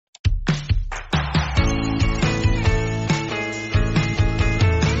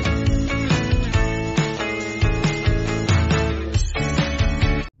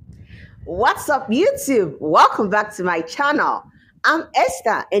What's up, YouTube? Welcome back to my channel. I'm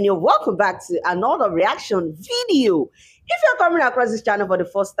Esther, and you're welcome back to another reaction video. If you're coming across this channel for the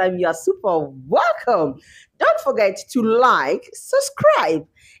first time, you are super welcome. Don't forget to like, subscribe,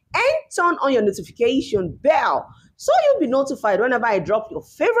 and turn on your notification bell so you'll be notified whenever I drop your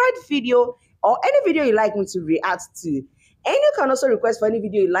favorite video or any video you like me to react to. And you can also request for any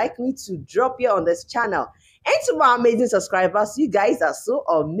video you like me to drop here on this channel. And to my amazing subscribers, you guys are so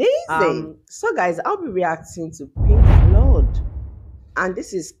amazing. So guys, I'll be reacting to Pink Floyd. And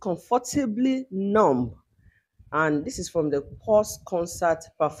this is Comfortably Numb. And this is from the post-concert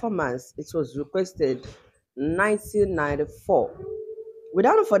performance. It was requested 1994.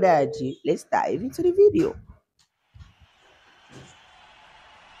 Without further ado, let's dive into the video.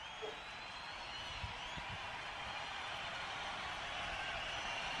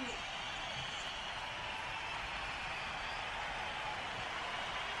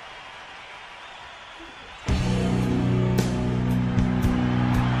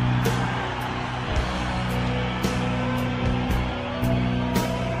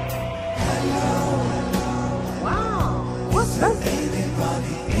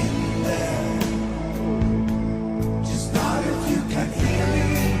 Anybody in there? Just nod if you can hear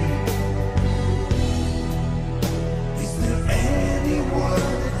me. Is there anyone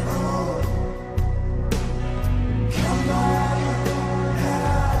at home? Come on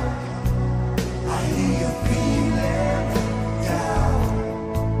now. I hear you feeling down,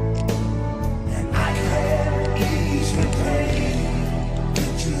 and I can ease your pain.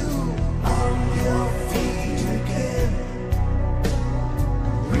 Get you on your feet again.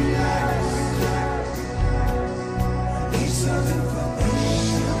 Some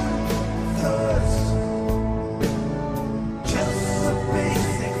information first. Just the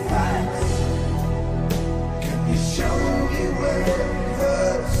basic facts. Can you show me where it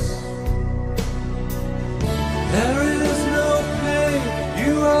hurts? There is no pain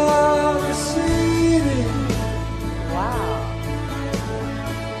you are receiving. Wow.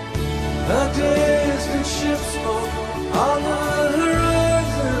 A distant ship's smoke on the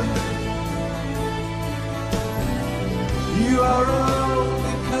horizon. You are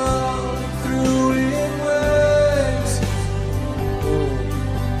only coming through in waves.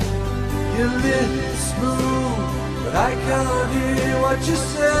 Your lips smooth, but I can't hear what you're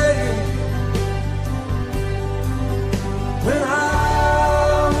saying. When I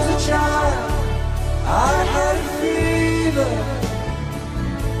was a child, I had a fever.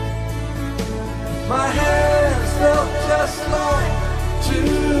 My hands felt just like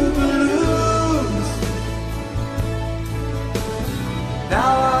two balloons.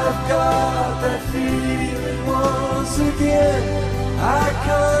 Now I've got that feeling once again. I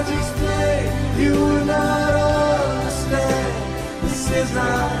can't explain, you will not understand. This is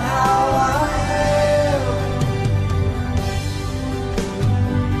not how I am.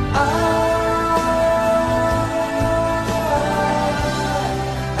 I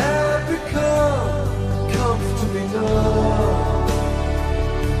have become comfortably numb.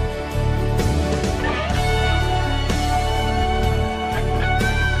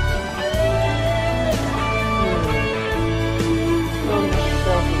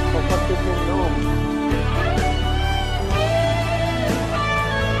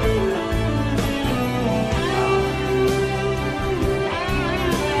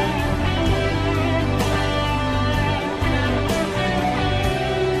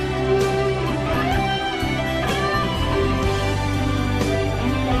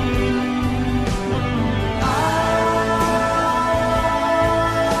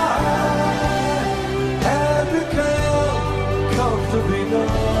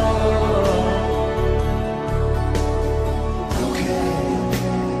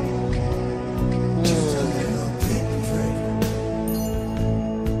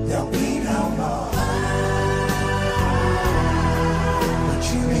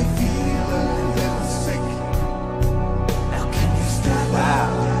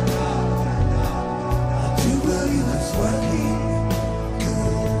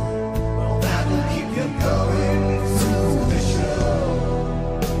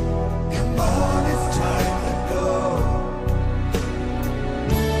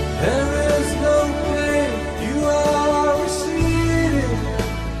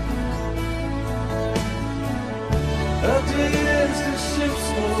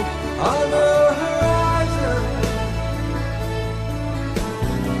 On the horizon,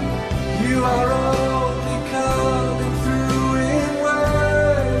 you are only coming through in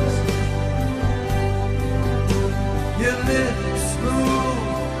words. Your lips move,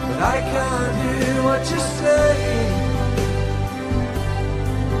 but I can't hear what you're saying.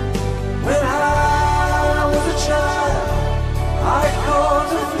 When I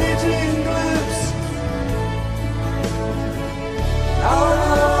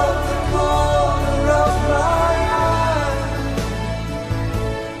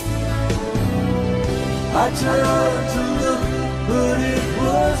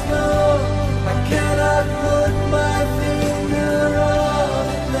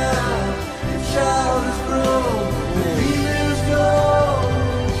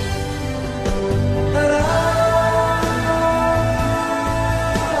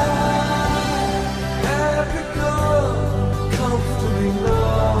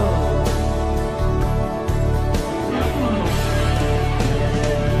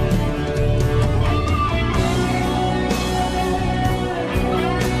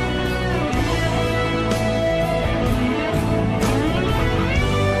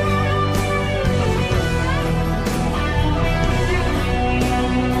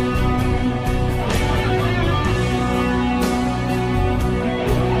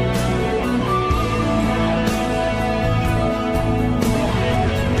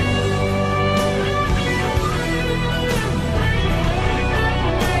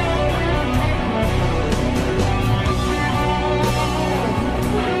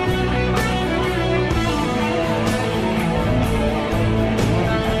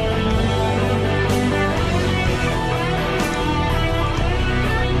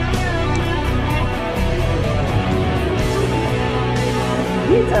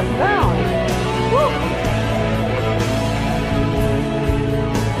a sound. Woo.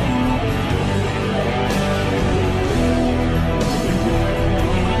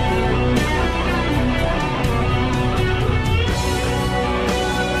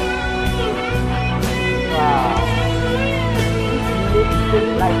 Wow. This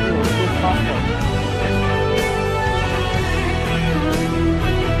looks like so perfect.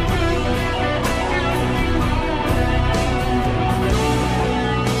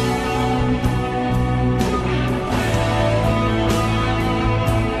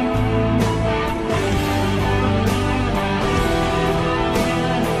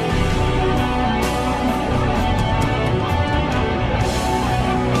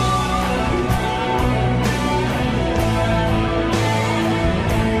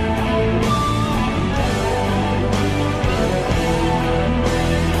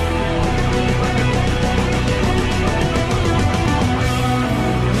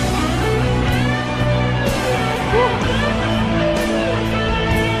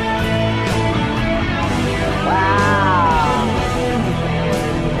 Wow.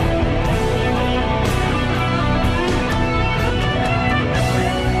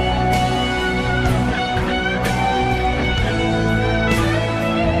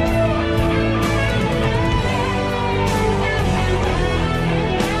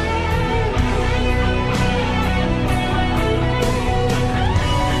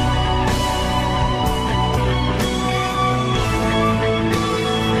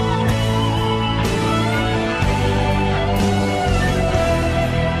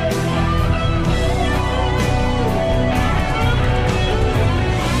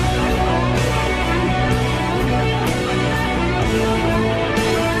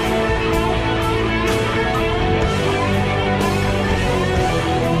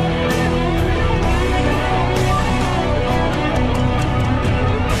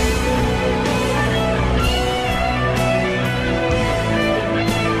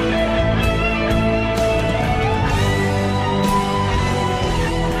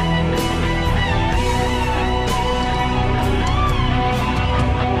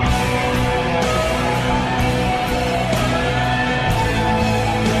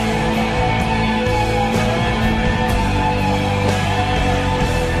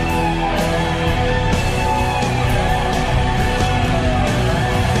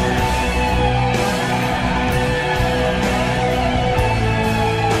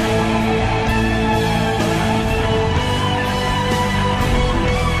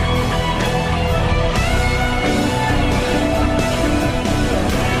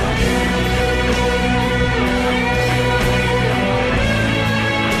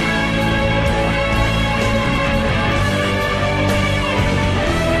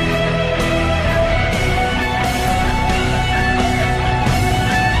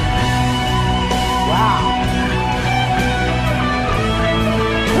 Wow.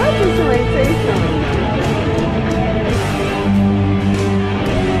 What instrumentation?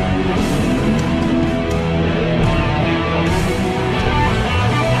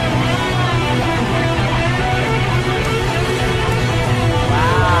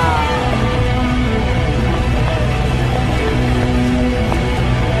 Wow.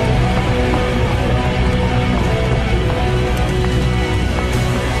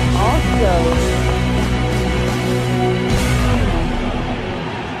 Awesome.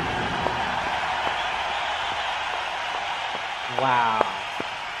 Wow.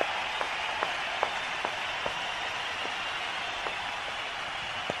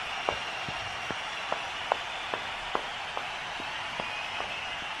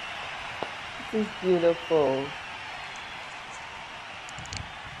 This is beautiful.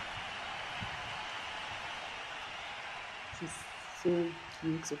 This is so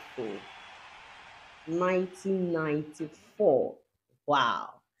beautiful. 1994. Wow.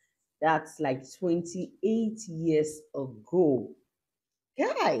 That's like 28 years ago.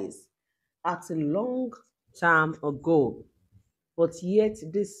 Guys, that's a long time ago. But yet,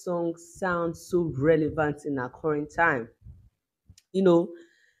 this song sounds so relevant in our current time. You know,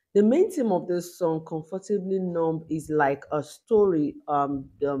 the main theme of this song, Comfortably Numb, is like a story,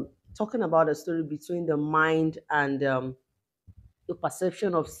 talking about a story between the mind and the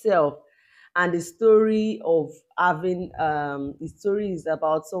perception of self, and the story of having the story is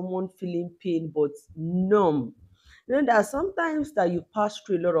about someone feeling pain but numb. You know, there are sometimes that you pass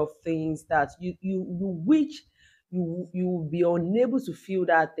through a lot of things that you wish you will be unable to feel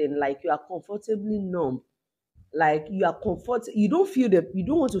that thing, like you are comfortably numb, like you are comfort, you don't feel the, you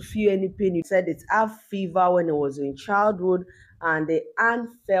don't want to feel any pain. You said it's have fever when it was in childhood, and the hand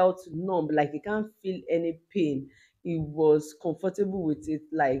felt numb, like you can't feel any pain. he was comfortable with it.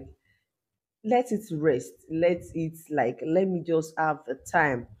 Like, let it rest, let it, like, let me just have the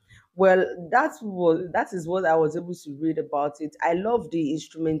time. Well, that is what I was able to read about it. I love the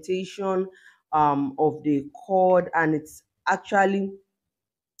instrumentation of the chord, and it's actually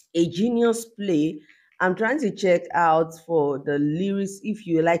a genius play. I'm trying to check out for the lyrics if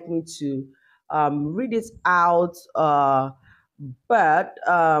you like me to read it out. But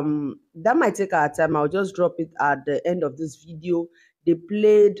that might take our time. I'll just drop it at the end of this video. They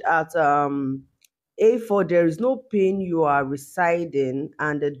played at A for there is no pain you are residing,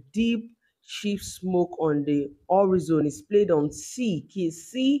 and the deep sheep smoke on the horizon is played on C, key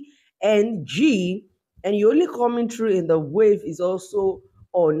C and G, and you only coming through in the wave is also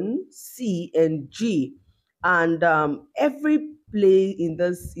on C and G. And every play in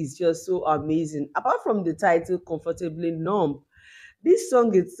this is just so amazing. Apart from the title, Comfortably Numb, this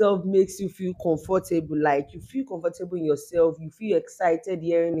song itself makes you feel comfortable, like you feel comfortable in yourself, you feel excited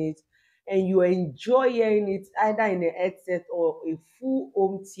hearing it, and you enjoy hearing it either in a headset or a full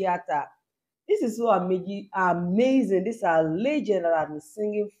home theater. This is so amazing. These are legends that have been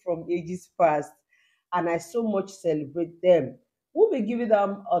singing from ages past, and I so much celebrate them. We'll be giving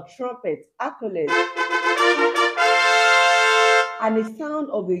them a trumpet, accolade, and the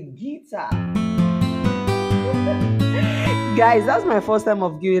sound of a guitar. Guys, that's my first time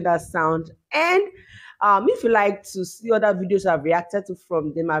of giving that sound. And if you like to see other videos I've reacted to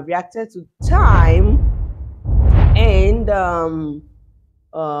from them, I've reacted to Time and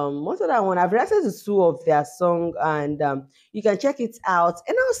what's that one? I've reacted to two of their song, and you can check it out.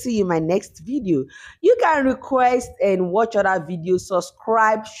 And I'll see you in my next video. You can request and watch other videos,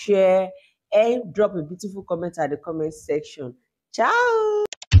 subscribe, share, and drop a beautiful comment at the comment section. Ciao.